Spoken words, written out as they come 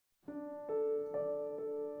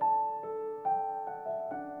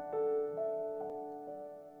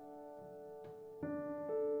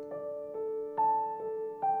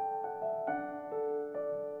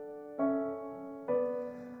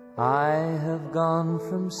I have gone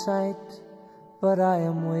from sight, but I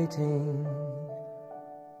am waiting,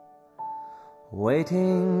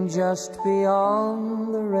 waiting just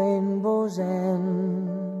beyond the rainbow's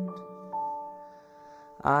end.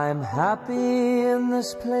 I'm happy in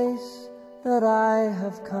this place that I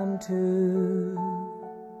have come to,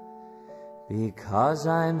 because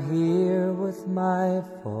I'm here with my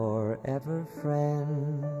forever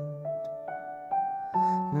friend.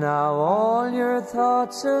 Now all your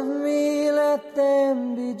thoughts of me, let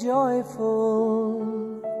them be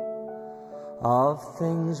joyful, of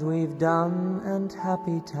things we've done and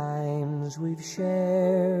happy times we've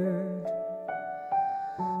shared.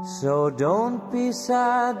 So don't be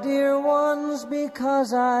sad, dear ones,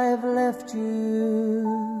 because I've left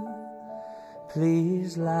you.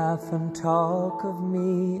 Please laugh and talk of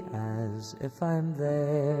me as if I'm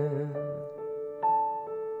there.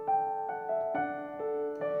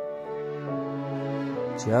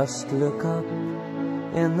 Just look up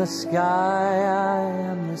in the sky, I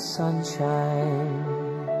am the sunshine.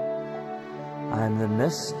 I'm the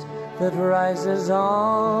mist that rises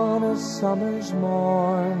on a summer's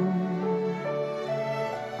morn.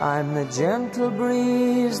 I'm the gentle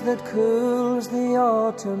breeze that cools the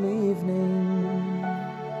autumn evening.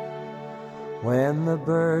 When the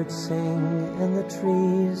birds sing in the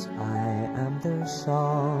trees, I am their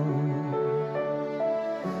song.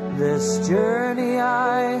 This journey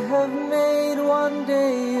I have made, one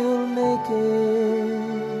day you'll make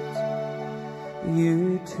it.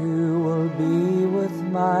 You too will be with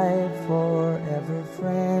my forever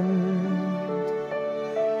friend.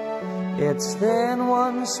 It's then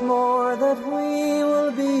once more that we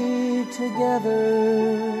will be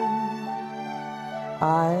together.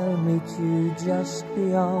 I'll meet you just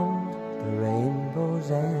beyond the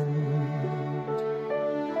rainbow's end.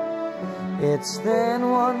 It's then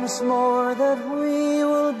once more that we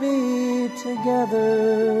will be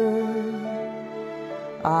together.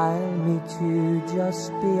 I'll meet you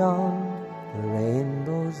just beyond the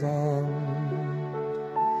rainbow's end.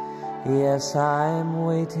 Yes, I'm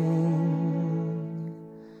waiting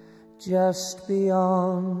just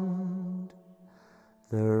beyond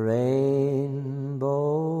the rainbow's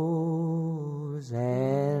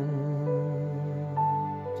end.